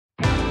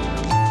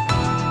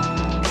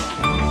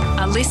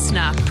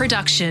listener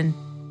production.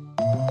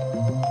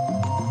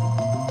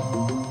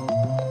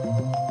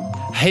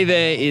 Hey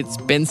there, it's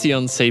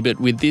Bension Siebert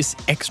with this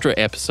extra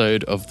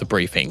episode of The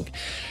Briefing.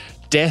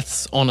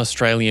 Deaths on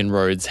Australian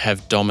roads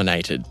have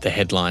dominated the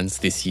headlines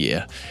this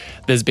year.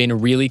 There's been a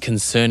really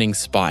concerning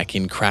spike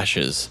in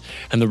crashes,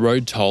 and the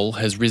road toll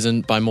has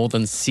risen by more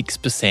than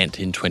 6%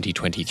 in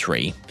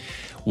 2023.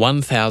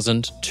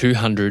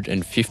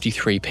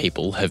 1,253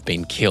 people have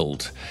been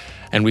killed,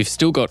 and we've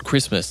still got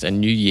Christmas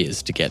and New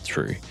Year's to get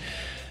through.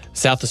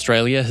 South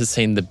Australia has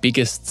seen the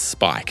biggest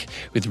spike,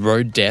 with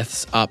road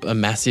deaths up a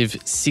massive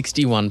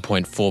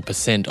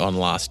 61.4% on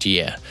last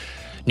year.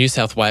 New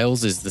South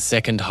Wales is the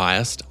second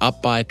highest,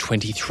 up by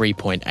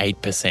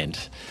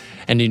 23.8%.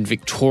 And in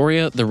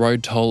Victoria, the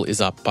road toll is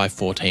up by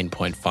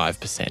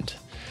 14.5%.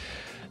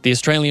 The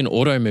Australian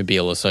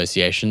Automobile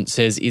Association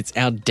says it's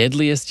our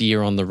deadliest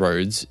year on the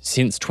roads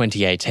since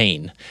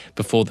 2018,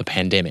 before the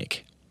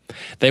pandemic.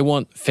 They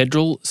want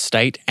federal,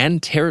 state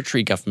and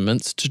territory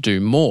governments to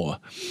do more.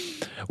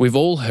 We've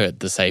all heard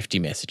the safety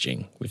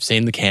messaging. We've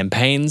seen the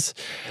campaigns.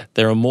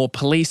 There are more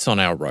police on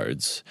our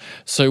roads.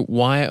 So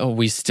why are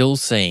we still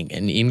seeing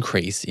an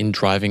increase in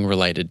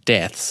driving-related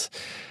deaths?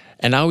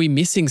 And are we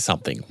missing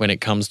something when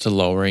it comes to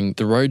lowering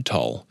the road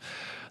toll?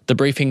 The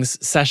Briefing's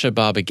Sasha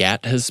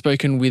Barbagat has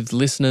spoken with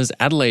Listeners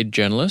Adelaide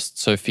journalist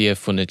Sophia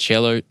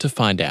Funicello to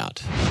find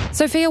out.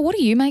 Sophia, what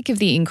do you make of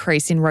the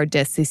increase in road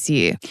deaths this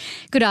year?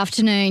 Good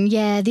afternoon.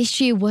 Yeah,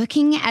 this year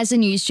working as a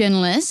news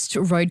journalist,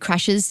 road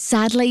crashes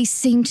sadly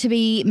seem to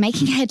be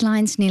making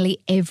headlines nearly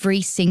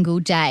every single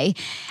day.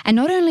 And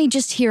not only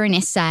just here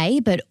in SA,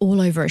 but all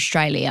over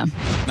Australia.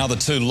 Another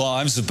 2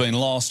 lives have been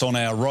lost on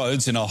our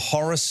roads in a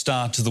horror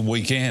start to the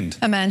weekend.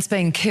 A man's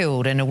been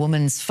killed and a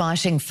woman's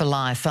fighting for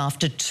life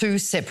after 2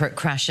 separate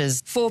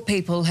crashes. 4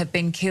 people have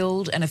been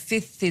killed and a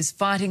 5th is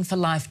fighting for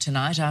life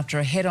tonight after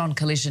a head-on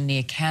collision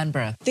near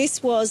Canberra.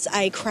 This was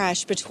a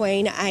crash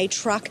between a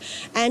truck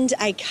and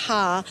a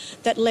car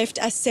that left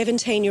a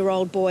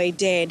 17-year-old boy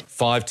dead.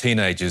 5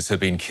 teenagers have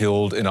been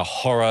killed in a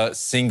horror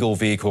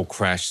single-vehicle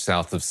crash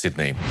south of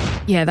Sydney.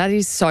 Yeah, that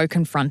is so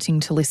confronting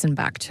to listen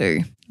back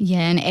to.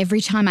 Yeah, and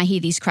every time I hear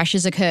these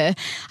crashes occur,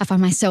 I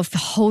find myself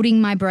holding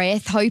my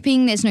breath,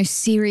 hoping there's no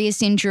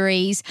serious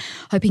injuries,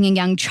 hoping a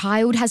young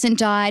child hasn't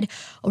died,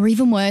 or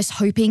even worse,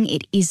 hoping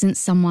it isn't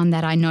someone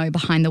that I know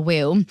behind the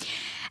wheel.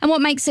 And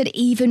what makes it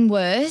even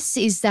worse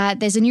is that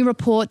there's a new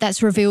report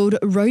that's revealed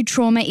road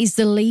trauma is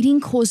the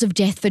leading cause of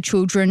death for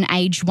children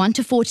aged 1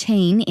 to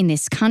 14 in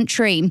this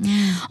country.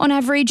 On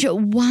average,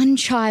 1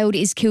 child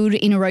is killed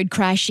in a road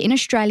crash in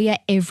Australia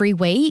every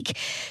week.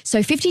 So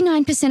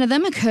 59% of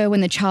them occur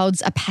when the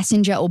child's a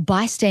passenger or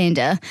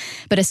bystander,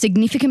 but a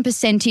significant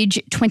percentage,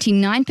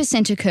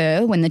 29%,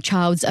 occur when the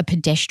child's a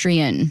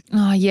pedestrian.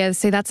 Oh, yeah.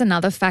 See, that's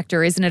another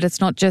factor, isn't it? It's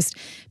not just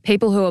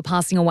people who are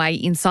passing away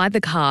inside the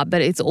car,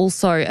 but it's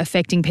also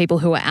affecting people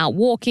who are out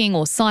walking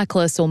or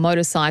cyclists or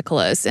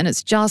motorcyclists, and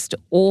it's just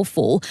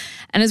awful.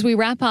 And as we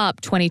wrap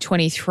up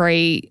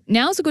 2023,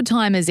 now's a good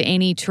time as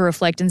any to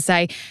reflect and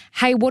say,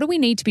 hey, what do we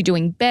need to be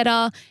doing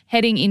better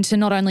heading into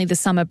not only the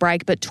summer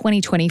break, but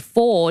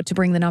 2024 to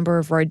bring the number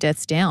of road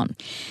deaths down?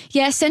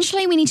 Yeah,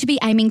 essentially we need to be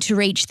aiming to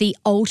reach the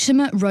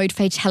ultimate road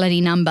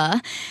fatality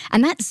number,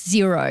 and that's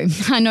 0.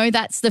 I know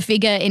that's the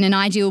figure in an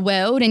ideal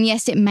world, and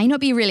yes, it may not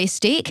be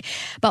realistic,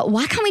 but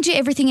why can't we do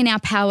everything in our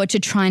power to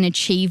try and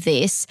achieve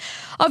this?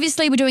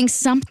 Obviously, we're doing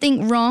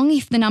something wrong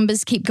if the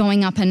numbers keep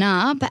going up and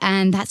up,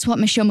 and that's what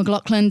Michelle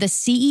McLaughlin, the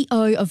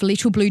CEO of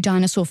Little Blue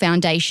Dinosaur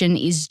Foundation,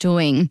 is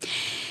doing.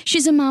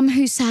 She's a mum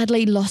who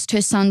sadly lost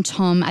her son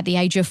Tom at the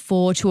age of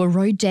 4 to a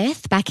road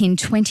death back in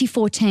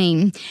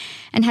 2014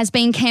 and has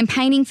been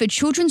campaigning for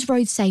children's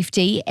road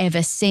safety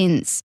ever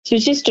since. It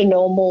was just a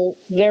normal,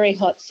 very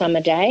hot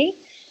summer day.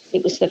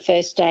 It was the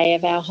first day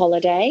of our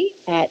holiday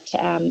at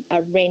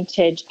a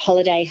rented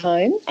holiday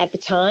home. At the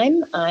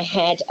time, I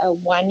had a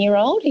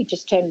 1-year-old, he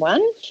just turned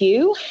 1,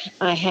 Hugh.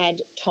 I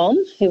had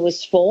Tom, who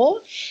was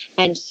 4,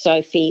 and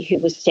Sophie, who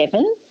was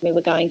 7. We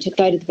were going to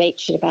go to the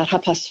beach at about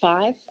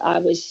 5:30. I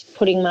was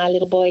putting my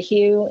little boy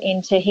Hugh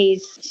into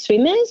his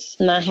swimmers.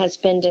 My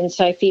husband and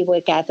Sophie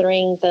were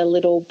gathering the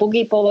little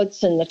boogie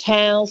boards and the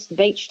towels, the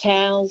beach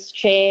towels,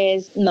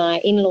 chairs. My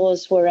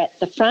in-laws were at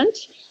the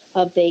front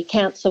of the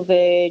council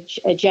verge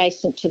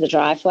adjacent to the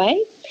driveway.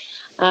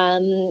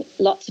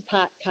 Lots of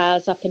parked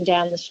cars up and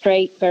down the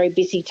street, very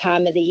busy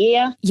time of the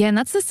year. Yeah, and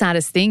that's the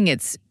saddest thing.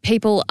 It's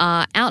people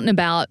are out and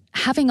about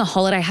having a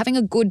holiday, having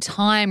a good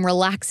time,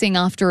 relaxing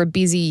after a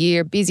busy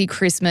year, busy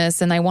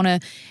Christmas, and they want to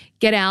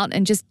get out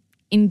and just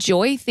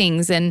enjoy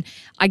things. And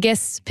I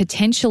guess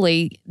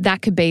potentially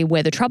that could be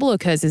where the trouble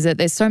occurs, is that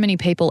there's so many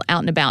people out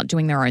and about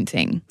doing their own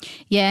thing.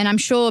 Yeah, and I'm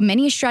sure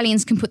many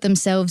Australians can put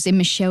themselves in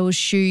Michelle's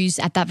shoes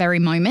at that very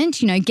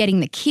moment, you know, getting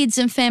the kids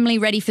and family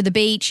ready for the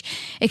beach.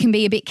 It can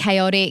be a bit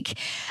chaotic.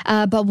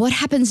 But what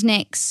happens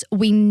next,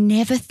 we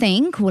never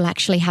think will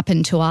actually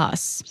happen to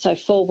us. So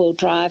four-wheel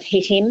drive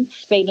hit him,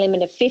 speed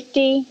limit of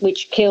 50,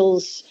 which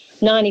kills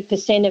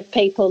 90% of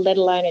people, let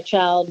alone a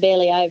child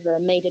barely over a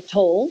metre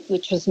tall,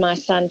 which was my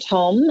son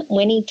Tom,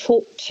 when he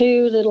took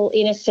two little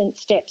innocent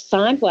steps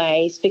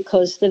sideways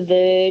because the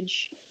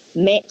verge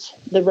met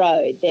the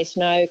road. There's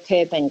no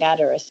curb and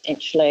gutter,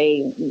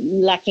 essentially,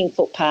 lacking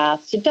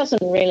footpaths. It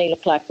doesn't really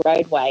look like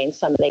roadway in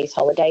some of these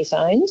holiday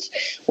zones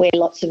where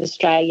lots of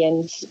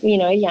Australians,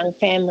 young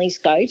families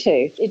go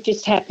to. It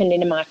just happened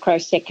in a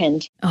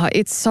microsecond. Oh,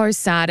 it's so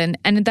sad.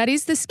 And that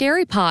is the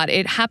scary part.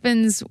 It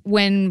happens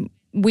when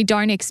we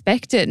don't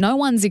expect it. No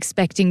one's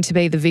expecting to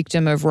be the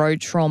victim of road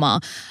trauma.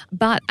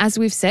 But as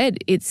we've said,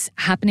 it's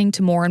happening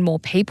to more and more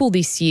people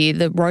this year.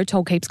 The road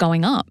toll keeps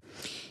going up.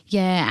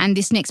 Yeah, and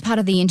this next part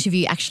of the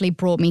interview actually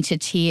brought me to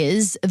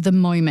tears. The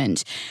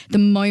moment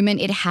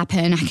it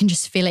happened, I can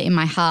just feel it in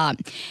my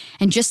heart.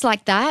 And just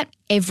like that,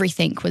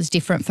 everything was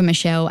different for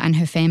Michelle and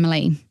her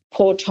family.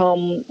 Poor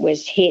Tom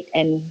was hit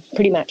and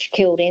pretty much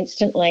killed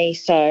instantly.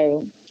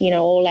 So,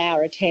 all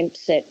our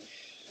attempts at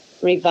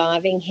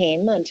reviving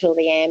him until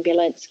the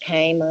ambulance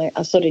came,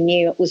 I sort of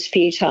knew it was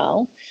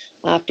futile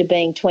after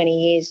being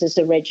 20 years as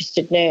a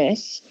registered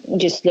nurse.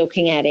 Just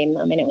looking at him,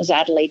 it was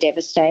utterly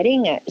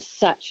devastating. It's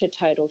such a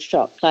total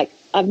shock.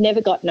 I've never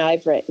gotten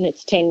over it, and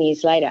it's 10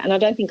 years later, and I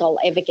don't think I'll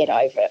ever get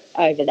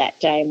over that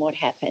day and what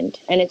happened.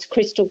 And it's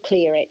crystal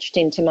clear, etched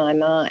into my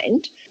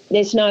mind.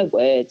 There's no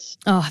words.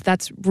 Oh,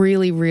 that's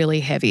really,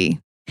 really heavy.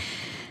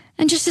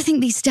 And just to think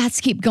these stats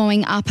keep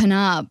going up and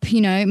up,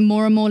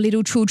 more and more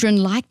little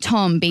children like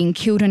Tom being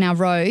killed on our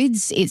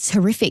roads, it's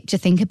horrific to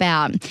think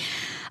about.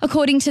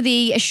 According to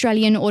the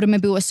Australian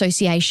Automobile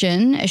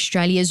Association,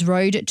 Australia's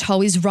road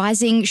toll is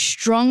rising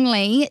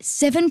strongly,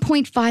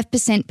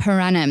 7.5% per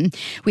annum,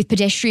 with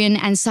pedestrian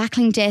and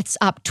cycling deaths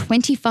up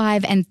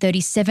 25% and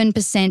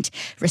 37%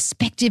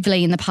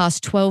 respectively in the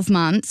past 12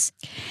 months.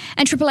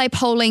 And AAA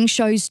polling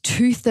shows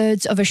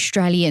 2/3 of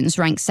Australians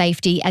rank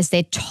safety as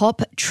their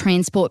top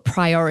transport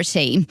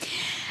priority.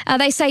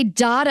 They say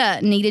data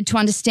needed to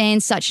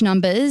understand such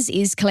numbers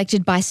is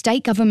collected by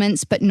state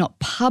governments but not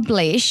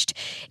published.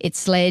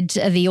 It's led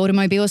the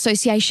Automobile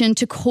Association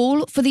to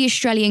call for the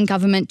Australian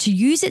government to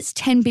use its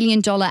 $10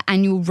 billion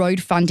annual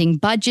road funding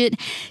budget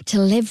to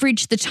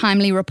leverage the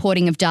timely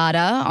reporting of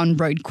data on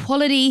road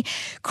quality,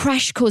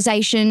 crash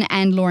causation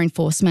and law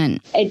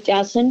enforcement. It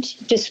doesn't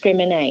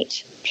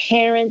discriminate.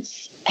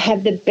 Parents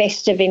have the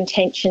best of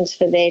intentions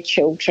for their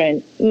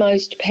children.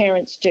 Most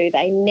parents do.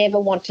 They never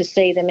want to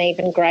see them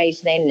even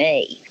graze their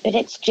knee. But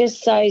it's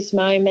just those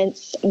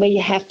moments where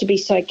you have to be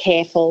so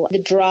careful. The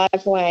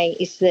driveway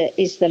is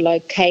the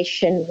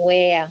location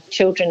where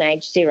children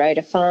aged 0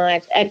 to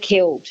 5 are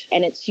killed,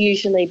 and it's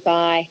usually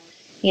by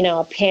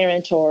a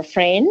parent or a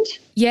friend.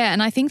 Yeah,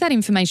 and I think that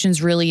information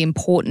is really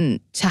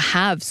important to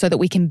have so that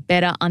we can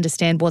better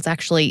understand what's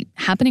actually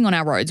happening on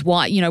our roads.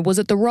 Why, was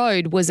it the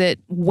road? Was it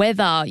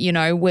weather?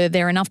 Were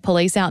there enough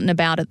police out and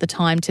about at the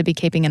time to be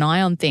keeping an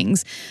eye on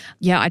things?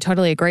 Yeah, I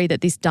totally agree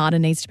that this data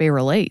needs to be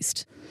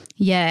released.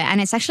 Yeah, and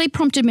it's actually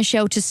prompted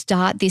Michelle to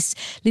start this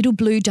Little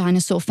Blue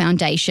Dinosaur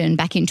Foundation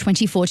back in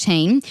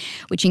 2014,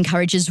 which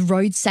encourages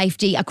road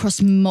safety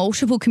across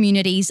multiple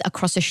communities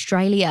across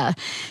Australia.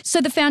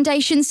 So the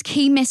foundation's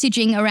key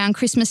messaging around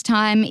Christmas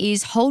time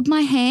is hold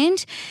my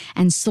hand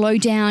and slow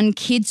down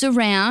kids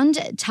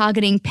around,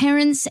 targeting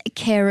parents,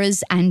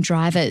 carers and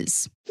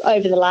drivers.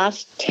 Over the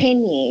last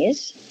 10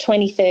 years,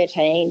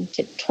 2013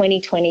 to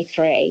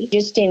 2023,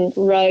 just in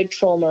road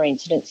trauma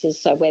incidences,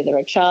 so whether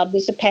a child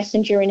was a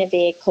passenger in a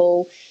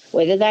vehicle,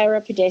 whether they were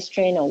a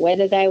pedestrian or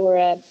whether they were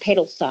a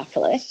pedal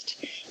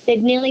cyclist,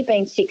 there'd nearly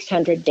been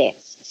 600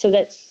 deaths. So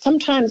that's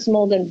sometimes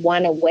more than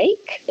one a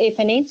week. If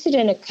an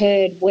incident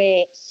occurred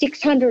where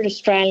 600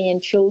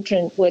 Australian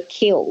children were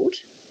killed,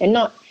 and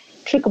not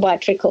trickle by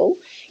trickle,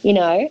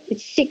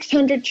 it's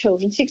 600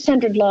 children,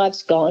 600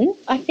 lives gone.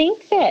 I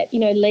think that,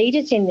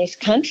 leaders in this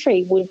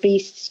country would be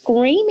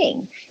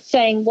screaming,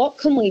 saying, what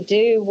can we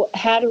do?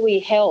 How do we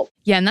help?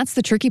 Yeah, and that's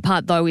the tricky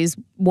part, though, is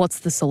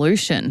what's the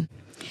solution?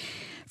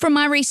 From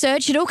my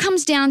research, it all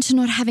comes down to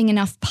not having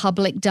enough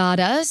public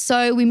data.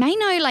 So we may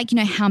know,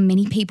 how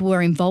many people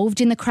were involved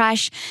in the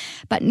crash,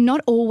 but not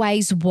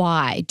always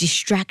why.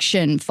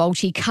 Distraction,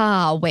 faulty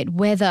car, wet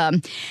weather.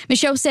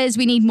 Michelle says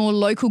we need more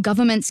local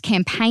governments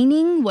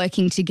campaigning,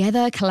 working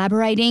together,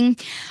 collaborating.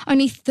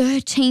 Only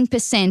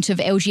 13% of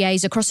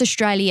LGAs across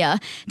Australia,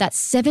 that's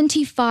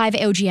 75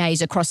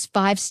 LGAs across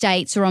 5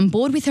 states, are on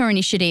board with her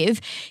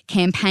initiative,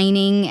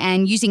 campaigning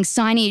and using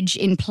signage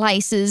in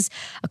places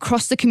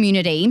across the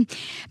community.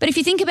 But if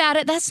you think about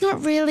it, that's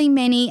not really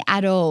many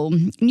at all.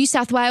 New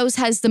South Wales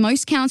has the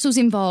most councils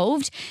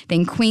involved,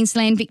 then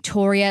Queensland,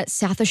 Victoria,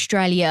 South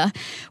Australia,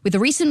 with a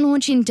recent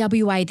launch in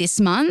WA this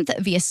month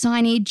via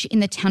signage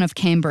in the town of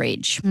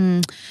Cambridge.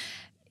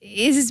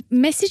 Is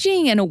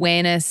messaging and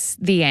awareness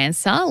the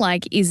answer?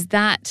 Is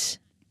that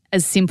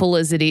as simple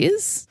as it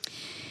is?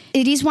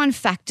 It is one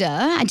factor.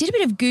 I did a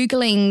bit of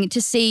Googling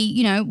to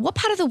see, what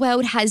part of the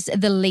world has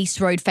the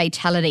least road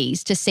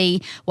fatalities, to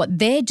see what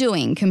they're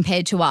doing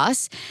compared to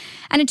us.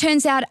 And it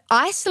turns out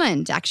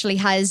Iceland actually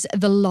has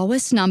the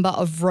lowest number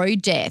of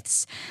road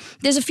deaths.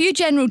 There's a few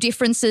general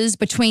differences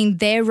between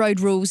their road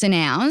rules and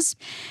ours.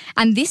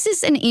 And this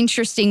is an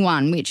interesting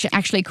one, which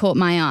actually caught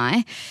my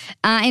eye.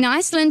 In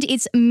Iceland,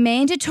 it's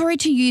mandatory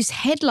to use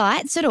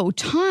headlights at all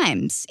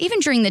times, even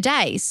during the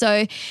day.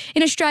 So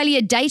in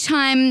Australia,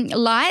 daytime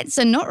lights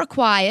are not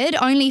required,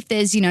 only if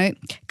there's,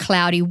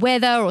 cloudy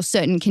weather or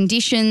certain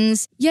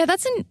conditions. Yeah,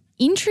 that's an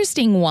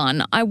interesting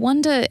one. I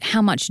wonder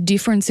how much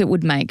difference it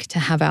would make to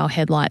have our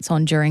headlights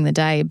on during the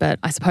day. But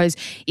I suppose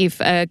if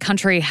a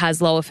country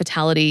has lower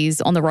fatalities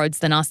on the roads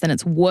than us, then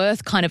it's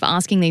worth kind of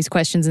asking these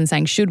questions and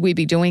saying, should we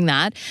be doing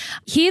that?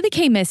 Here, the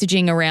key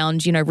messaging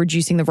around,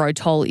 reducing the road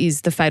toll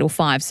is the fatal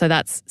 5. So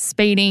that's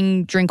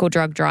speeding, drink or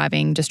drug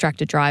driving,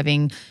 distracted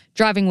driving,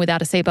 driving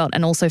without a seatbelt,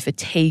 and also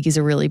fatigue is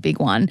a really big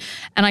one.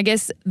 And I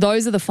guess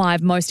those are the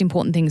 5 most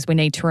important things we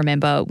need to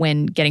remember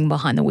when getting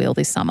behind the wheel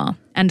this summer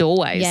and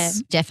always. Yeah,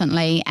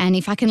 definitely. And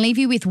if I can leave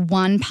you with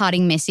one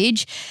parting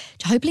message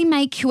to hopefully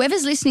make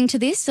whoever's listening to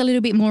this a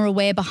little bit more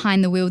aware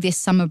behind the wheel this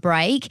summer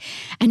break,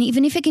 and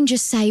even if it can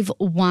just save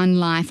one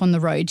life on the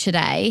road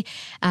today,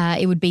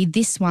 it would be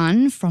this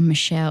one from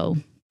Michelle.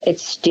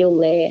 It's still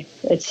there.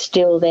 It's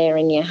still there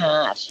in your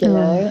heart,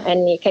 know,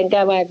 and you can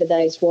go over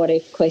those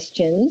what-if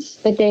questions,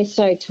 but they're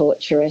so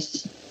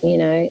torturous.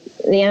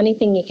 The only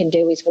thing you can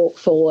do is walk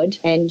forward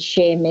and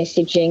share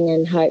messaging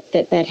and hope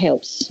that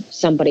helps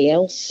somebody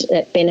else,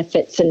 that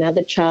benefits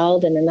another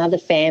child and another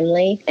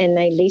family, and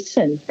they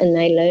listen and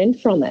they learn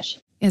from it.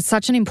 It's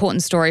such an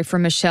important story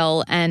from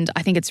Michelle, and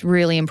I think it's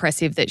really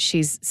impressive that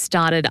she's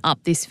started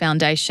up this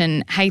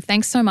foundation. Hey,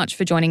 thanks so much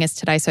for joining us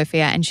today,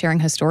 Sophia, and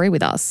sharing her story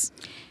with us.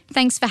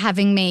 Thanks for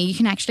having me. You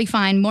can actually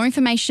find more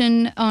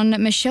information on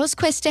Michelle's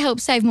quest to help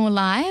save more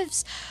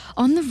lives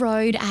on the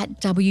road at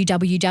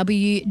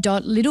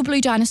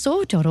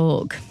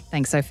www.littlebluedinosaur.org.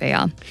 Thanks,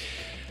 Sophia.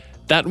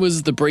 That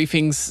was The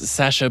Briefing's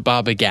Sasha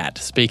Barbagat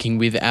speaking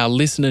with our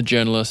listener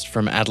journalist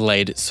from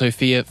Adelaide,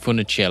 Sophia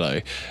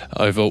Funicello,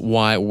 over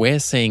why we're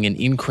seeing an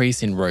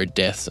increase in road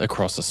deaths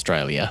across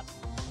Australia.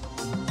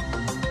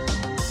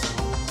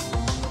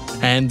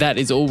 And that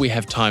is all we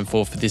have time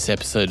for this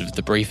episode of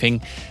The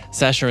Briefing.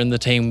 Sasha and the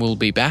team will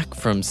be back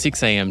from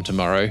 6 a.m.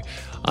 tomorrow.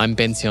 I'm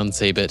Bension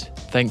Siebert.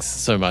 Thanks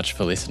so much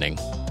for listening.